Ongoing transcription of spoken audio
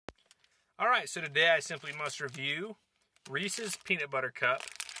Alright, so today I simply must review Reese's Peanut Butter Cup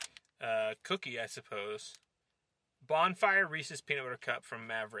cookie, I suppose. Bonfire Reese's Peanut Butter Cup from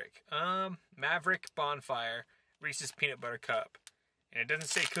Maverik. Maverik Bonfire Reese's Peanut Butter Cup. And it doesn't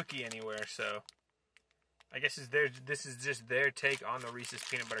say cookie anywhere, so I guess this is just their take on the Reese's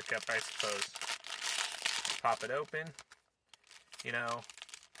Peanut Butter Cup, I suppose. Pop it open. You know,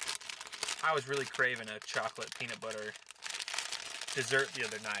 I was really craving a chocolate peanut butter dessert the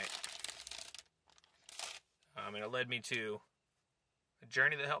other night. And it led me to a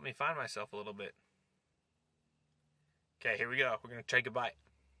journey that helped me find myself a little bit. Okay, here we go. We're going to take a bite.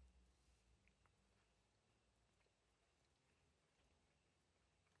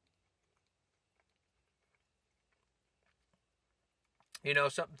 You know,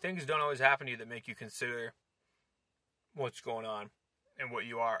 some things don't always happen to you that make you consider what's going on and what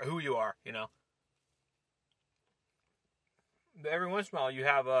you are, who you are, you know. But every once in a while you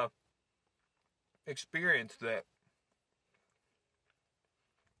have a experience that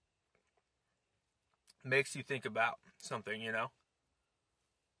makes you think about something, you know,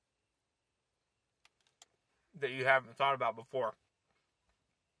 that you haven't thought about before.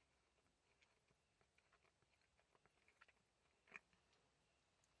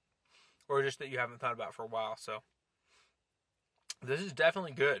 Or just that you haven't thought about for a while. So this is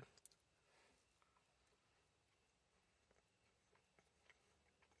definitely good.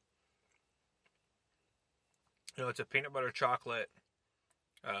 You know, it's a peanut butter chocolate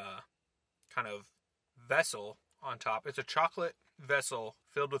kind of vessel on top. It's a chocolate vessel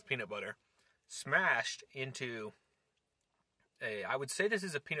filled with peanut butter, smashed into I would say this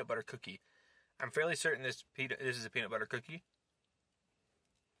is a peanut butter cookie. I'm fairly certain this is a peanut butter cookie.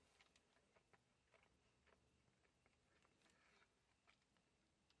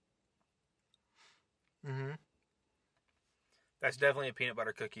 That's definitely a peanut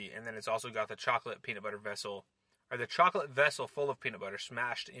butter cookie. And then it's also got the chocolate peanut butter vessel, or the chocolate vessel full of peanut butter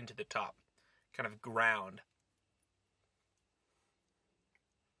smashed into the top, kind of ground.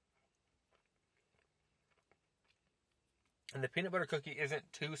 And the peanut butter cookie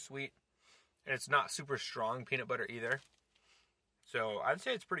isn't too sweet, and it's not super strong peanut butter either. So I'd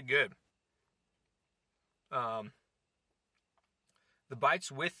say it's pretty good. The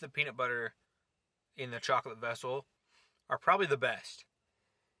bites with the peanut butter in the chocolate vessel are probably the best.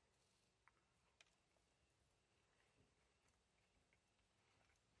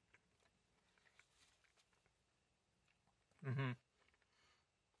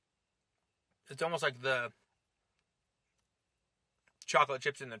 It's almost like the chocolate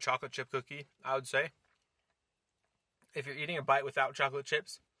chips in the chocolate chip cookie, I would say. If you're eating a bite without chocolate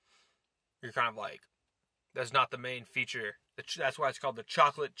chips, you're kind of like, that's not the main feature. That's why it's called the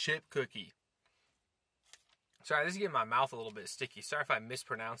chocolate chip cookie. Sorry, this is getting my mouth a little bit sticky. Sorry if I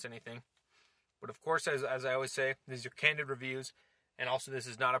mispronounce anything. But of course, as I always say, these are candid reviews. And also, this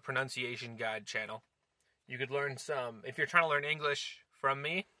is not a pronunciation guide channel. You could learn some, if you're trying to learn English from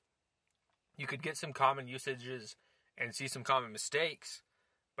me, you could get some common usages and see some common mistakes,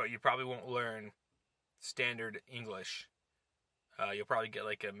 but you probably won't learn standard English. You'll probably get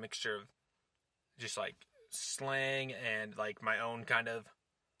like a mixture of just like slang and like my own kind of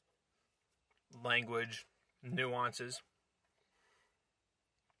language nuances.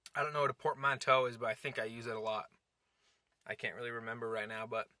 I don't know what a portmanteau is, but I think I use it a lot. I can't really remember right now,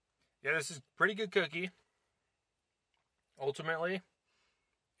 but yeah, this is a pretty good cookie. Ultimately,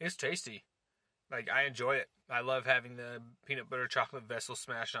 it's tasty. Like, I enjoy it. I love having the peanut butter chocolate vessel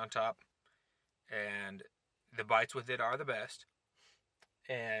smashed on top. And the bites with it are the best.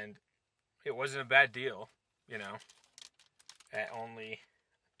 And it wasn't a bad deal, you know, at only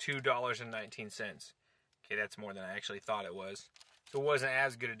 $2.19. Okay, that's more than I actually thought it was. So it wasn't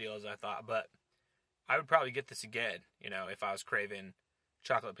as good a deal as I thought, but I would probably get this again, you know, if I was craving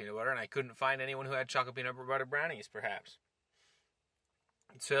chocolate peanut butter and I couldn't find anyone who had chocolate peanut butter brownies, perhaps.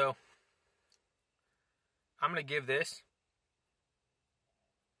 So I'm going to give this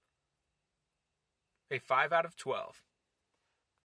a 5 out of 12.